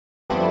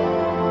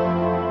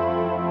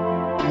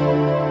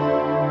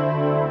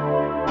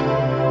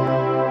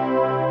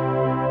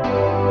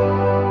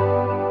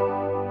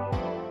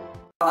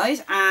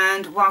Guys,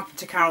 and welcome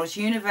to Carol's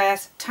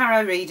Universe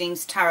Tarot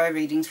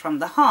Readings from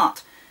the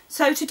Heart.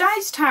 So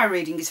today's tarot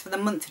reading is for the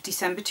month of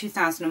December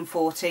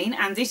 2014,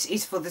 and this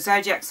is for the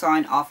zodiac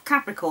sign of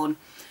Capricorn.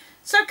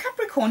 So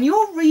Capricorn,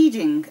 your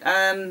reading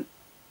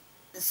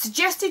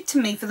suggested to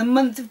me for the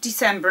month of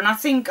December, and I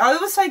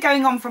always say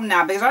going on from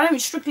now, because I don't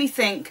strictly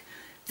think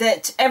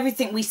that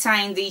everything we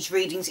say in these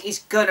readings is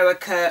going to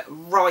occur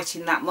right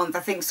in that month. I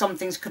think some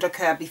things could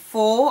occur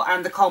before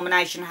and the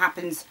culmination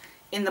happens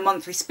in the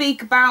month we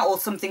speak about, or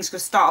some things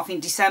could start off in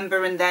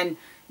December and then,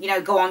 you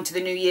know, go on to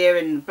the new year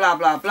and blah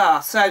blah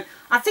blah. So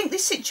I think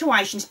this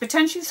situation is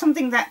potentially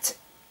something that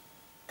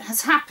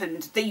has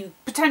happened that you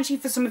potentially,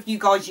 for some of you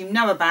guys, you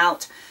know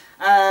about,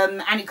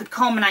 and it could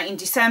culminate in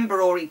December,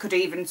 or it could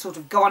even sort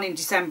of go on in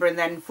December and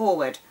then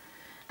forward.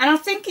 And I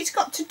think it's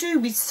got to do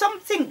with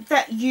something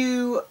that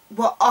you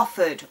were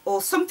offered,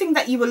 or something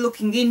that you were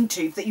looking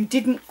into that you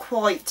didn't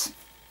quite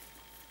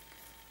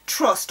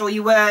trust, or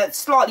you were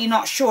slightly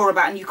not sure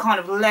about, and you kind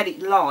of let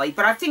it lie.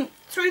 But I think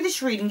through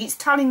this reading it's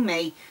telling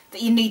me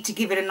that you need to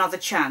give it another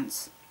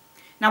chance.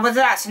 Now, whether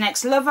that's an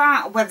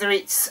ex-lover, whether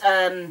it's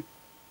a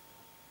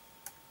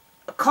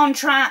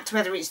contract,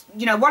 whether it's,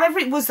 you know, whatever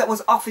it was that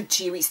was offered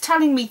to you, it's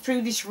telling me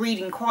through this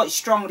reading quite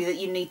strongly that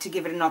you need to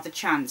give it another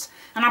chance.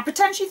 And I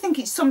potentially think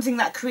it's something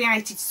that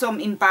created some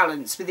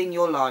imbalance within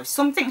your life.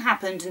 Something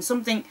happened and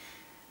something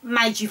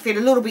made you feel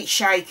a little bit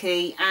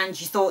shaky, and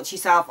you thought to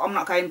yourself, I'm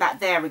not going back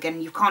there again,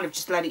 and you kind of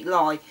just let it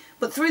lie.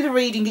 But through the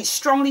reading it's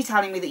strongly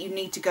telling me that you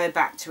need to go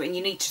back to it, and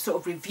you need to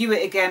sort of review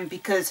it again,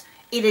 because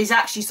it is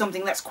actually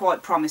something that's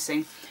quite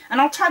promising.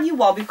 And I'll tell you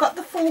why. We've got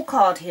the Fool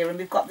card here, and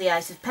we've got the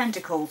Ace of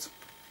Pentacles.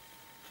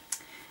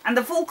 And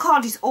the Fool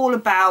card is all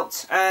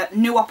about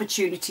new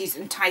opportunities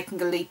and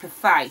taking a leap of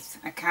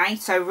faith, okay?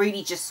 So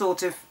really just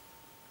sort of,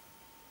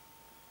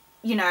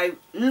 you know,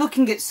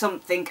 looking at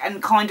something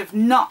and kind of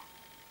not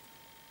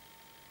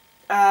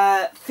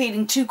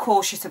feeling too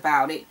cautious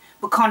about it,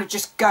 but kind of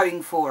just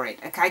going for it,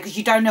 okay? Because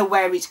you don't know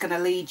where it's going to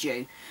lead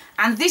you.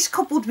 And this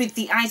coupled with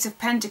the Ace of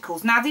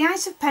Pentacles. Now, the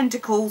Ace of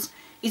Pentacles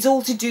is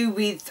all to do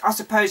with, I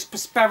suppose,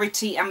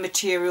 prosperity and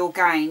material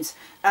gains.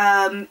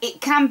 It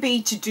can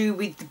be to do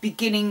with the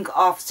beginning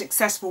of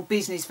successful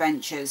business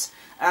ventures,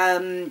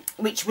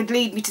 which would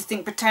lead me to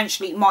think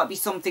potentially it might be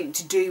something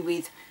to do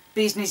with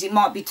business. It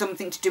might be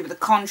something to do with a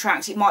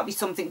contract. It might be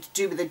something to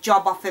do with a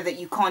job offer that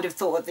you kind of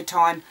thought at the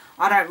time,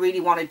 I don't really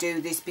want to do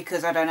this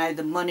because I don't know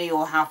the money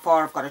or how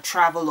far I've got to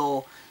travel,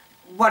 or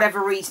whatever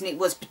reason it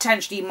was.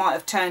 Potentially you might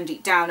have turned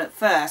it down at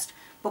first,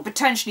 but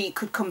potentially it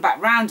could come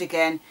back round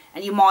again,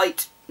 and you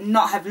might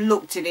not have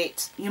looked at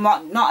it. You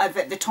might not have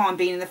at the time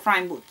been in the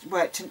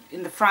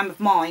frame of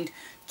mind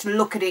to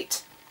look at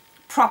it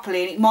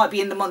properly, and it might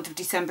be in the month of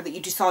December that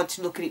you decide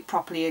to look at it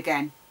properly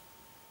again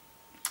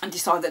and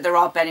decide that there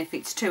are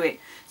benefits to it.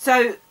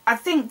 So I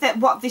think that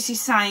what this is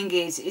saying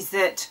is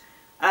that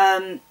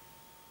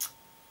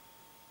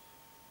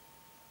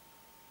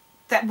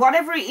that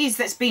whatever it is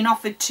that's been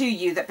offered to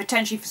you, that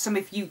potentially for some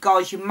of you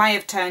guys you may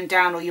have turned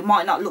down, or you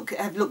might not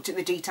have looked at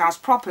the details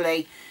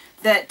properly,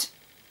 that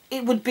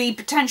it would be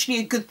potentially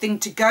a good thing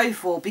to go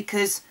for,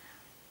 because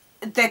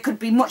there could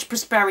be much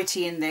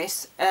prosperity in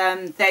this.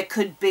 There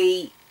could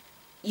be,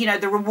 you know,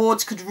 the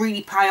rewards could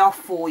really pay off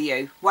for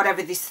you,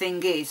 whatever this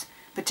thing is.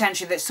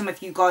 Potentially that some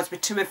of you guys were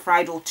too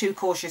afraid or too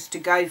cautious to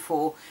go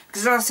for.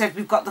 Because as I said,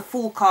 we've got the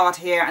Fool card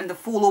here, and the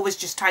Fool always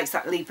just takes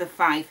that leap of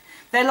faith.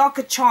 They're like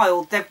a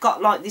child. They've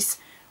got like this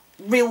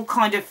real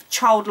kind of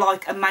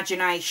childlike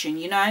imagination,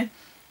 you know.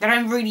 They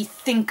don't really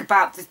think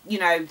about the, you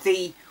know,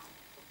 the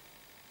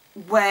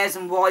wheres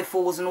and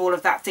wherefores and all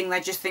of that thing. They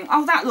just think,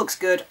 oh, that looks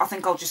good, I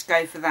think I'll just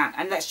go for that,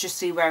 and let's just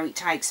see where it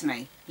takes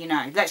me, you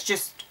know. Let's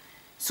just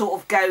sort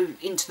of go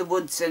into the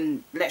woods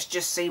and let's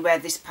just see where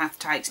this path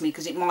takes me,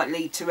 because it might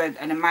lead to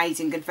an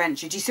amazing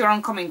adventure. Do you see where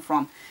I'm coming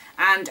from?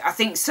 And I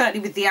think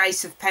certainly with the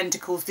Ace of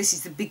Pentacles, this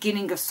is the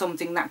beginning of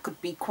something that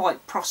could be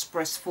quite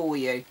prosperous for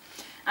you.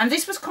 And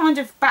this was kind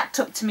of backed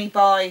up to me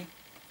by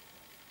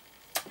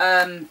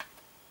the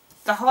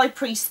High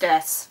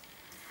Priestess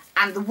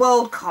and the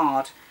World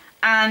card.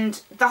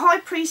 And the High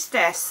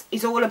Priestess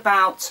is all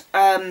about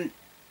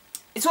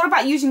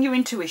using your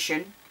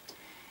intuition.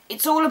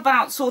 It's all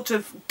about sort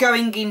of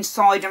going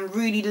inside and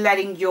really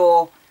letting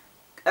your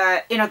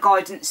inner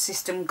guidance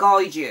system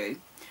guide you.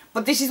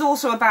 But this is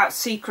also about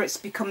secrets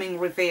becoming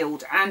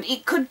revealed. And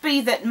it could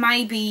be that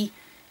maybe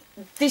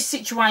this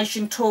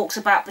situation talks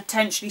about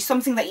potentially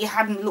something that you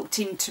hadn't looked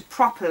into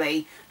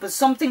properly, but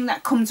something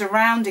that comes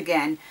around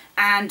again,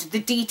 and the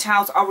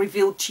details are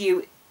revealed to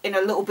you in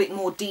a little bit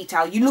more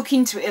detail. You look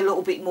into it a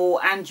little bit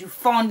more and you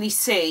finally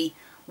see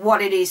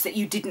what it is that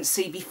you didn't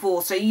see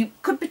before. So you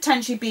could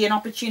potentially be an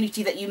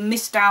opportunity that you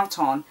missed out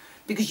on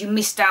because you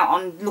missed out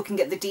on looking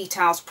at the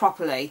details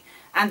properly.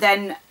 And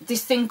then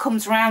this thing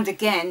comes round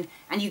again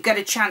and you get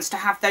a chance to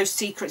have those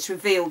secrets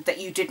revealed that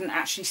you didn't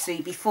actually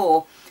see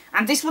before.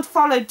 And this would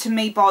follow to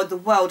me by the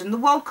World. And the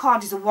World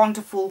card is a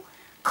wonderful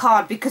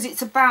card because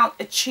it's about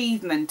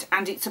achievement,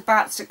 and it's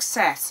about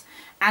success,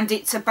 and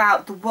it's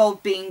about the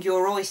world being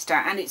your oyster,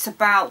 and it's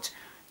about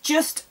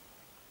just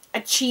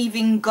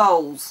achieving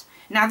goals.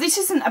 Now, this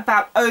isn't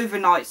about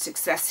overnight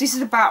success. This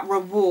is about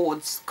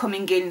rewards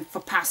coming in for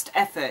past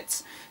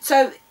efforts.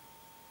 So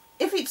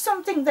if it's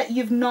something that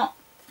you've not,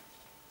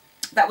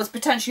 that was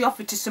potentially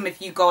offered to some of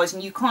you guys,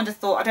 and you kind of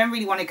thought, I don't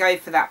really want to go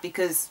for that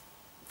because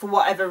for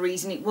whatever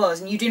reason it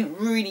was, and you didn't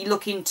really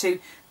look into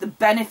the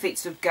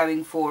benefits of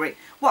going for it,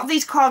 what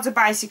these cards are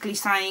basically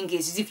saying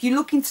is if you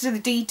look into the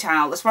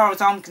detail, as far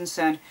as I'm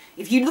concerned,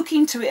 if you look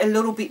into it a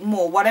little bit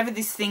more, whatever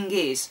this thing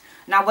is,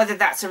 now whether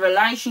that's a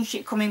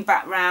relationship coming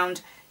back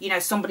round, you know,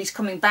 somebody's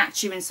coming back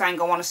to you and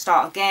saying, I want to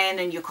start again,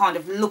 and you're kind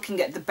of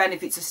looking at the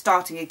benefits of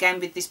starting again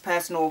with this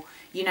person, or,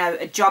 you know,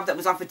 a job that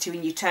was offered to you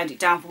and you turned it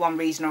down for one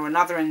reason or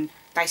another and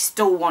they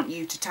still want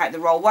you to take the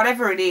role,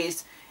 whatever it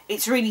is,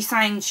 it's really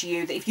saying to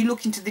you that if you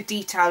look into the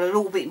detail a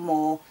little bit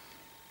more,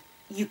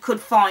 you could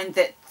find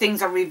that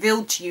things are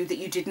revealed to you that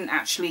you didn't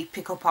actually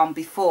pick up on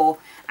before,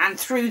 and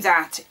through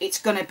that it's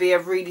going to be a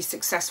really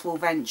successful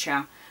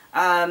venture.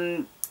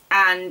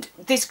 And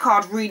this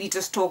card really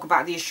does talk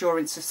about the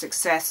assurance of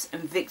success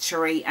and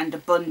victory and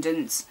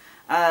abundance,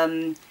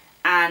 and,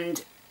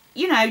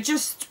 you know,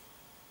 just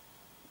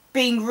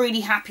being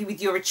really happy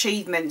with your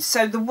achievements.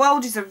 So the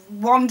world is a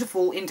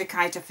wonderful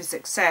indicator for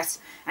success,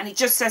 and it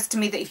just says to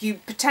me that if you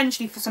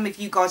potentially, for some of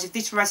you guys, if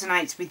this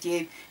resonates with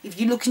you, if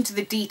you look into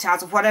the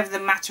details of whatever the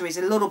matter is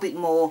a little bit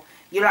more,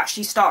 you'll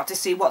actually start to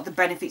see what the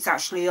benefits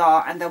actually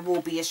are, and there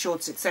will be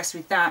assured success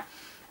with that.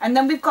 And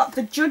then we've got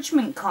the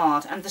Judgment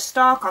card and the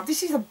Star card.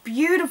 This is a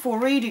beautiful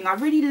reading. I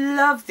really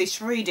love this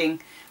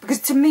reading because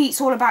to me it's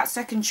all about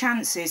second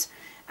chances.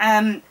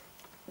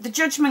 The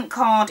Judgment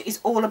card is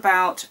all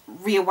about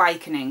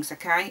reawakenings,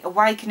 okay?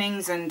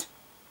 Awakenings, and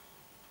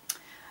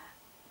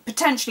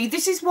potentially,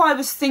 this is why I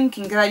was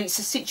thinking that it's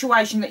a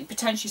situation that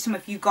potentially some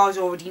of you guys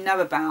already know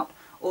about,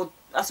 or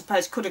I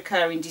suppose could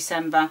occur in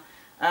December,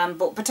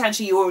 but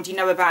potentially you already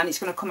know about and it's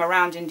going to come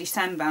around in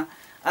December.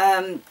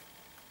 The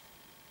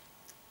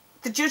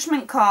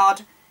Judgment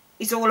card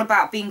is all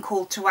about being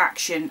called to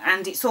action,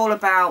 and it's all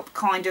about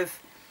kind of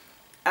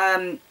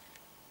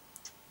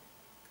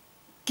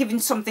giving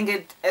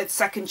something a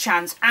second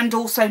chance, and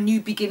also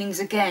new beginnings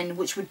again,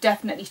 which would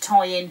definitely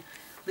tie in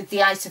with the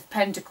Ace of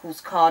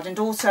Pentacles card, and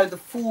also the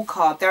Fool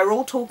card. They're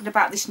all talking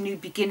about this new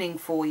beginning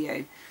for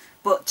you.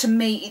 But to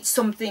me, it's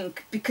something,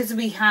 because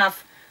we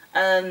have,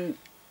 you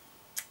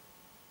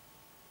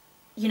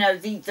know,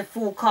 the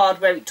Fool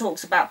card where it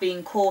talks about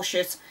being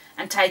cautious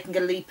and taking a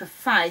leap of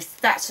faith,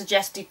 that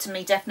suggested to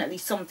me definitely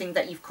something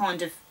that you've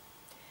kind of,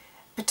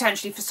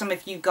 potentially for some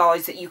of you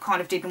guys, that you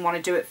kind of didn't want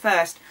to do at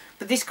first.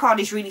 But this card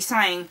is really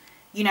saying,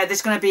 you know,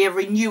 there's going to be a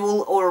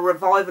renewal or a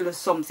revival of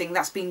something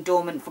that's been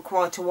dormant for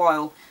quite a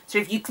while. So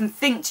if you can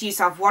think to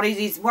yourself, what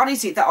is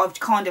it that I've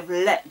kind of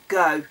let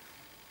go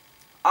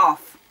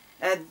of?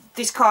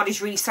 This card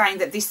is really saying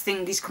that this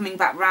thing is coming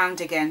back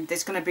round again.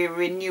 There's going to be a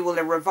renewal,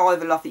 a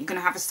revival of it. You're going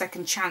to have a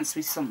second chance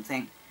with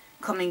something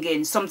coming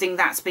in, something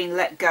that's been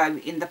let go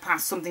in the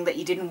past, something that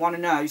you didn't want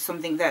to know,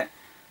 something that,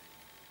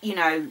 you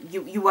know,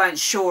 you weren't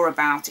sure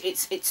about.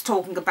 It's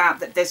talking about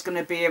that there's going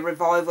to be a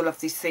revival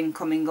of this thing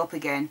coming up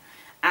again,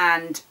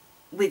 and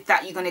with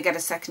that you're going to get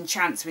a second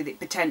chance with it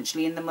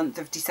potentially in the month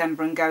of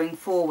December and going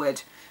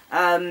forward.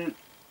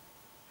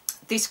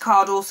 This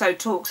card also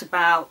talks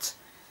about,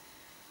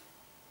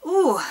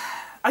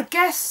 I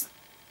guess,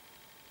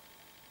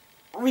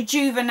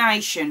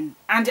 rejuvenation,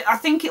 and I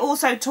think it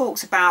also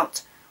talks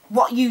about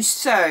what you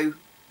sow,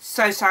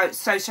 so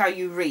shall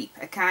you reap,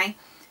 okay?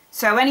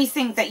 So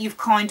anything that you've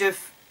kind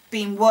of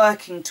been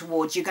working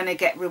towards, you're going to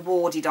get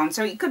rewarded on.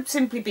 So it could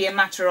simply be a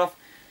matter of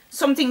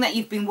something that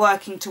you've been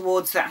working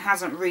towards that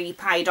hasn't really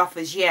paid off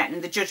as yet,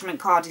 and the Judgment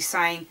card is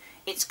saying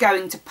it's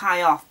going to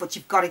pay off, but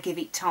you've got to give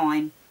it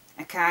time,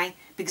 okay?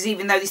 Because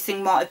even though this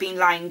thing might have been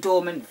lying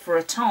dormant for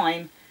a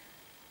time,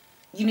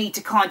 you need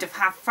to kind of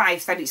have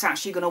faith that it's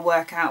actually going to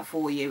work out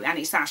for you, and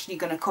it's actually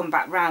going to come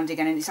back round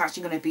again, and it's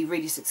actually going to be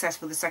really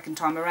successful the second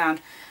time around.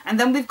 And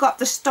then we've got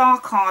the Star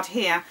card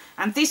here,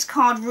 and this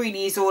card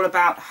really is all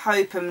about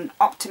hope and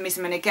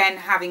optimism, and again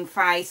having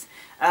faith,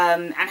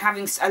 and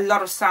having a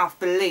lot of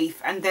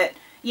self-belief, and that,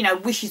 you know,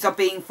 wishes are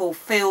being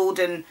fulfilled,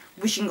 and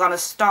wishing on a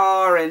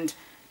star, and,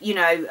 you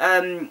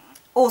know,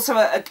 also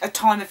a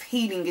time of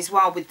healing as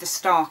well with the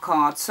Star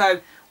card.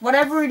 So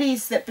whatever it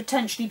is that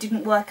potentially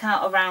didn't work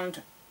out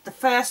around the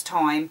first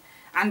time,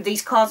 and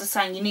these cards are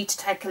saying you need to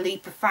take a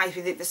leap of faith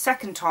with it the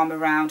second time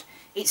around,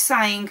 it's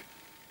saying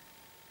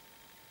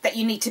that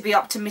you need to be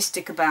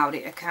optimistic about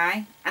it,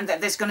 okay? And that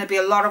there's going to be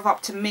a lot of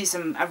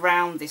optimism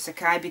around this,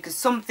 okay? Because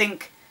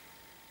sometimes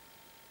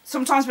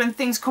when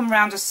things come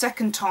around a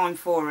second time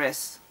for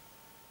us,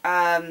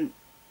 they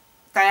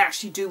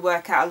actually do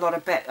work out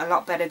a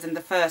lot better than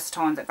the first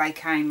time that they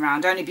came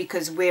round, only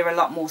because we're a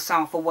lot more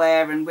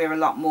self-aware and we're a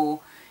lot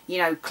more, you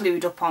know,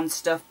 clued up on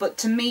stuff. But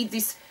to me,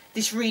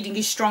 this reading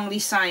is strongly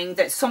saying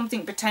that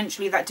something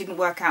potentially that didn't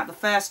work out the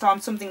first time,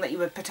 something that you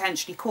were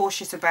potentially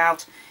cautious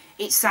about,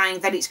 it's saying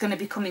that it's going to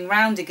be coming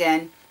round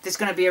again. There's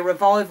going to be a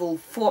revival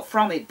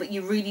from it, but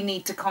you really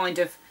need to kind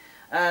of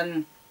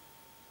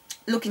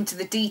look into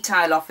the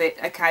detail of it,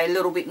 okay, a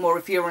little bit more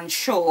if you're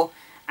unsure.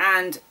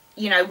 And,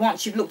 you know,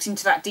 once you've looked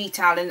into that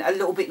detail and a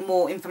little bit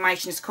more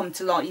information has come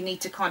to light, you need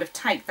to kind of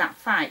take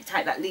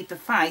that leap of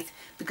faith,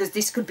 because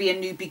this could be a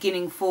new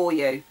beginning for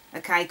you,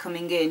 okay,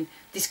 coming in.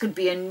 This could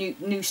be a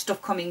new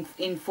stuff coming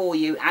in for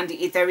you, and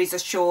there is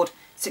assured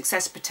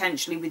success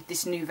potentially with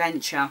this new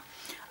venture.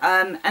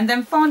 And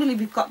then finally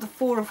we've got the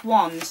Four of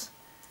Wands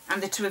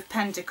and the Two of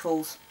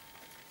Pentacles.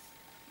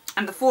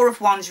 And the Four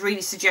of Wands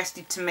really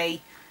suggested to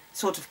me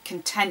sort of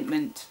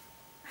contentment,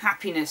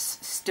 happiness,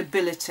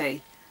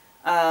 stability,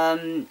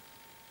 being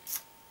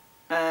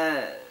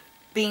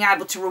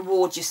able to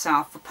reward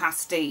yourself for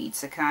past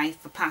deeds, okay,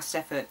 for past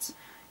efforts.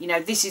 You know,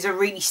 this is a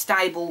really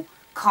stable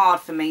card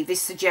for me.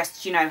 This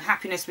suggests, you know,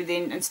 happiness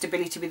within and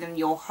stability within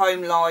your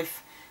home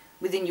life,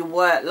 within your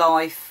work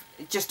life,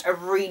 just a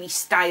really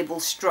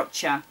stable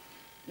structure.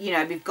 You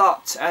know, we've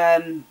got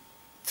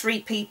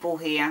 3 people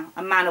here,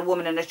 a man, a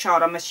woman and a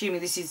child. I'm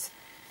assuming this is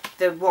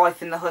the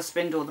wife and the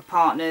husband, or the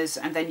partners,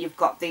 and then you've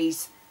got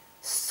these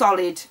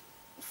solid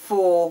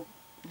 4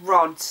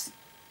 rods,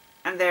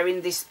 and they're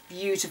in this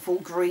beautiful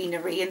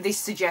greenery, and this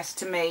suggests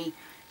to me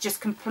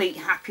just complete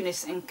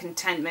happiness and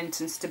contentment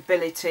and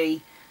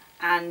stability,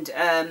 and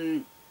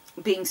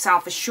being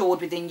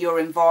self-assured within your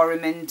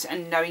environment,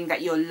 and knowing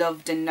that you're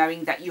loved and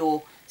knowing that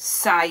you're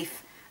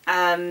safe.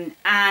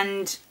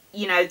 And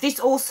you know, this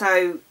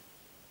also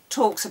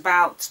talks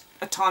about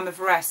a time of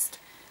rest.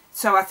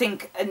 So I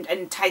think,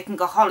 and taking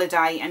a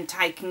holiday and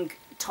taking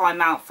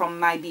time out from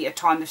maybe a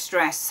time of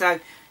stress. So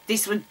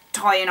this would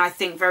tie in, I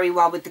think, very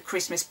well with the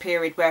Christmas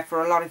period, where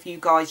for a lot of you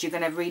guys, you're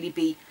going to really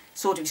be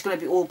sort of, it's going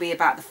to be all be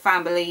about the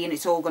family, and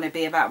it's all going to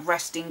be about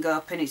resting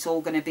up, and it's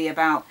all going to be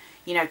about,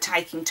 you know,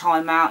 taking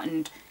time out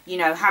and, you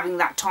know, having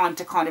that time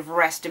to kind of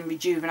rest and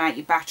rejuvenate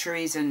your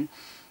batteries. And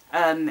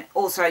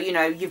also, you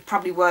know, you've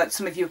probably worked,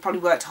 some of you have probably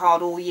worked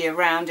hard all year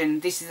round,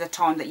 and this is a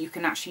time that you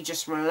can actually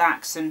just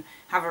relax and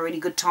have a really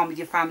good time with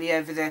your family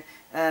over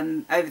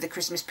the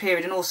Christmas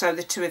period. And also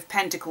the Two of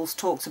Pentacles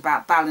talks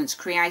about balance,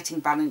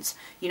 creating balance.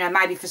 You know,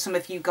 maybe for some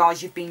of you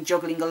guys, you've been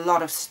juggling a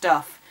lot of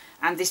stuff,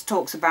 and this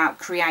talks about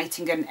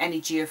creating an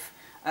energy of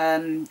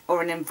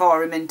or an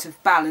environment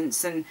of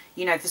balance. And,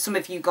 you know, for some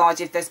of you guys,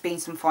 if there's been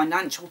some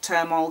financial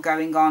turmoil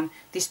going on,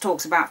 this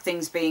talks about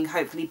things being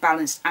hopefully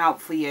balanced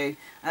out for you.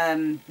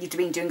 You've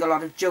been doing a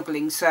lot of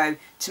juggling, so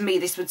to me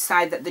this would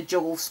say that the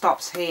juggle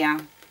stops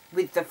here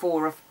with the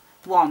Four of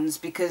Wands,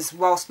 because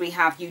whilst we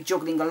have you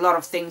juggling a lot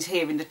of things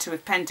here in the Two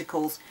of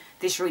Pentacles,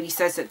 this really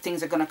says that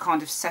things are going to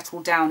kind of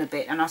settle down a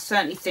bit. And I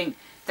certainly think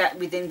that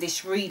within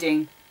this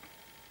reading,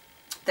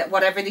 that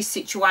whatever this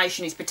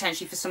situation is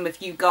potentially for some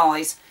of you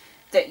guys,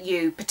 that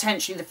you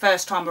potentially the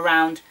first time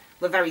around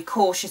were very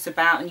cautious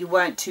about, and you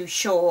weren't too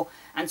sure,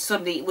 and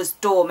suddenly it was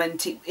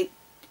dormant, it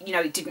you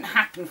know, it didn't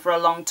happen for a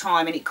long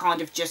time, and it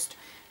kind of just,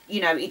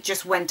 you know, it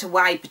just went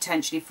away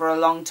potentially for a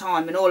long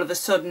time, and all of a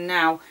sudden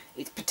now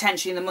it's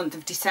potentially in the month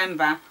of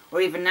December,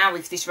 or even now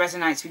if this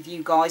resonates with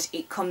you guys,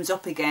 it comes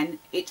up again,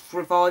 it's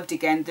revived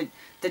again.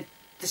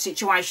 The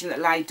situation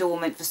that lay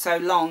dormant for so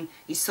long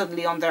is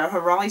suddenly on the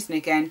horizon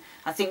again.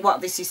 I think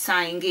what this is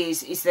saying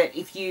is that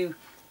if you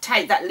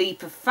take that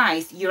leap of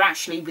faith, you're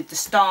actually, with the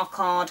Star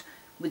card,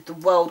 with the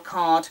World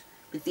card,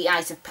 with the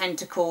Ace of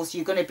Pentacles,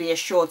 you're going to be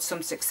assured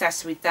some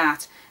success with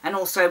that. And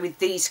also with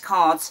these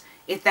cards,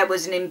 if there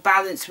was an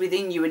imbalance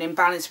within you, an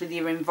imbalance with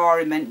your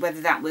environment,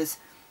 whether that was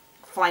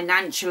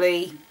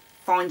financially,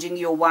 finding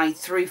your way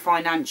through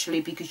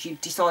financially because you've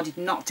decided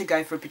not to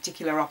go for a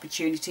particular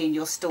opportunity and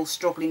you're still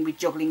struggling with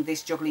juggling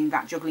this, juggling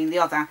that, juggling the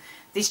other,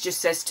 this just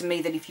says to me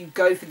that if you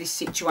go for this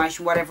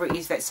situation, whatever it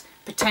is that's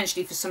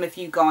potentially for some of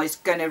you guys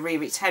going to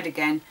rear its head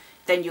again,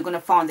 then you're going to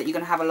find that you're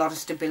going to have a lot of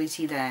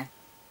stability there.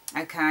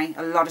 Okay,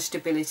 a lot of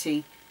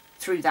stability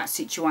through that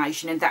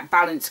situation, and that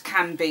balance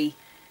can be,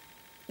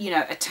 you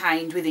know,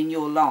 attained within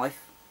your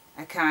life.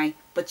 Okay,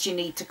 but you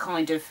need to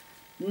kind of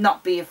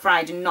not be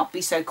afraid and not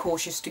be so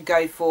cautious to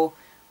go for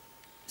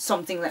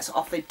something that's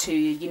offered to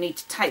you. You need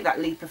to take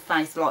that leap of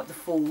faith like the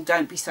Fool.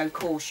 Don't be so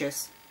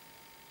cautious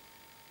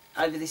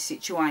over this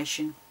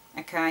situation.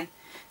 Okay,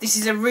 this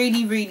is a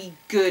really, really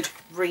good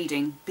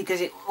reading,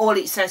 because all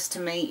it says to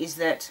me is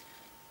that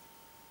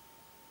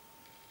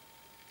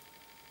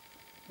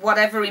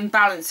whatever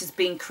imbalance has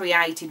been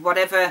created,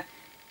 whatever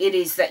it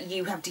is that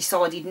you have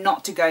decided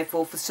not to go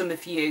for some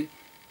of you,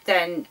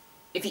 then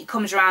if it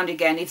comes around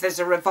again, if there's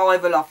a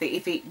revival of it,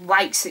 if it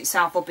wakes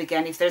itself up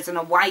again, if there's an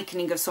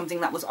awakening of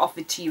something that was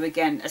offered to you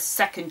again, a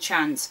second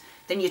chance,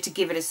 then you're to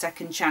give it a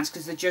second chance,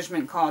 because the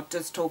Judgment card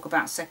does talk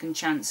about second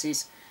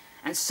chances.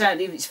 And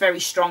certainly it's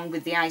very strong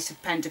with the Ace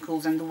of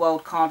Pentacles and the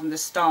World card and the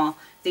Star.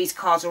 These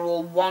cards are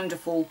all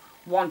wonderful,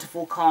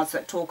 wonderful cards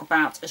that talk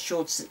about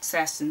assured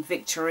success and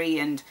victory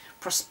and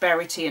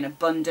prosperity and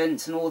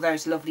abundance and all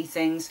those lovely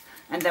things.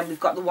 And then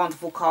we've got the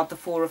wonderful card, the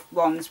Four of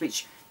Wands,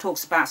 which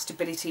talks about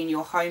stability in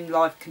your home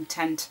life,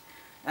 content,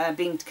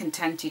 being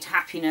contented,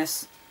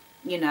 happiness,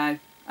 you know,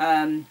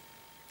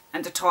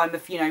 and a time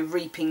of, you know,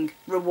 reaping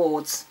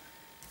rewards.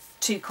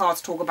 2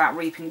 cards talk about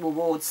reaping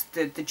rewards,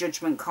 the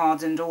Judgment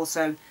card and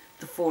also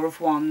the Four of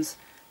Wands.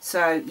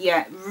 So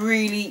yeah,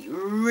 really,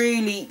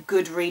 really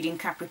good reading,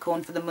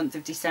 Capricorn, for the month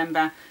of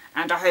December.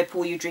 And I hope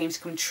all your dreams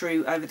come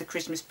true over the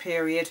Christmas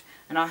period.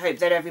 And I hope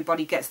that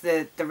everybody gets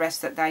the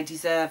rest that they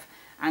deserve.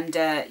 And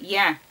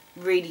yeah,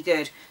 really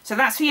good. So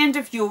that's the end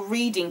of your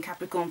reading,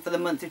 Capricorn, for the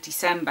month of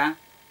December.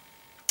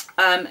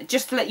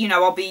 Just to let you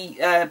know, I'll be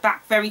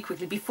back very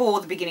quickly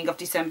before the beginning of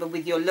December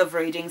with your love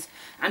readings.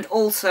 And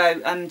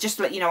also, just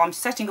to let you know, I'm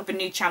setting up a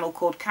new channel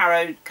called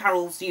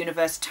Carol's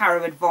Universe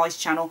Tarot Advice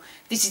channel.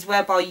 This is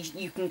whereby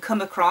you can come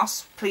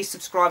across, please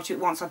subscribe to it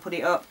once I put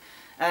it up.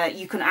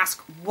 You can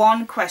ask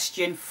one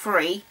question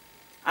free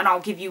and I'll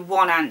give you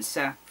one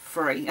answer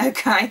free,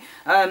 okay?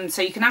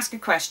 So you can ask a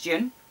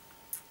question,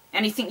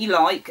 anything you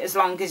like, as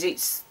long as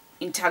it's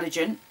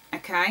intelligent,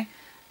 okay?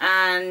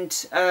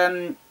 And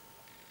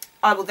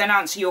I will then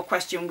answer your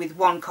question with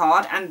one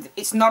card, and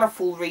it's not a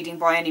full reading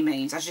by any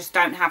means. I just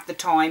don't have the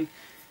time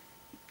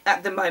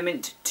at the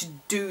moment to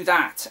do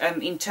that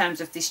in terms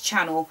of this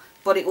channel,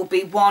 but it will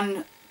be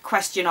one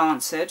question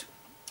answered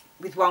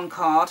with one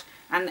card,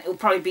 and it will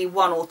probably be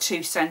 1 or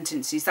 2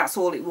 sentences. That's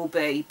all it will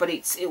be, but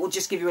it will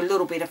just give you a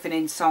little bit of an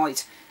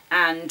insight.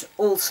 And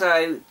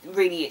also,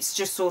 really, it's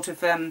just sort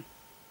of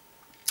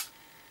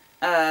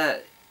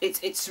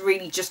it's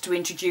really just to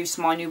introduce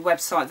my new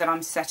website that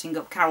I'm setting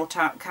up,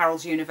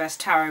 Carol's Universe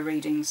Tarot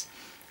Readings.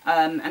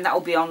 And that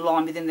will be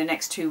online within the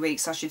next 2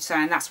 weeks, I should say.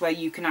 And that's where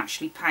you can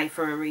actually pay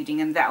for a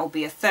reading. And that will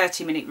be a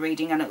 30-minute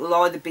reading. And it will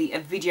either be a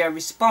video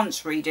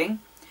response reading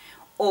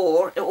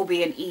or it will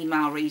be an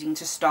email reading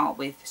to start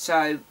with.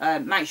 So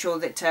make sure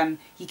that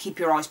you keep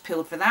your eyes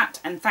peeled for that.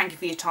 And thank you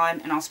for your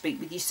time. And I'll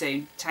speak with you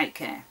soon. Take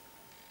care.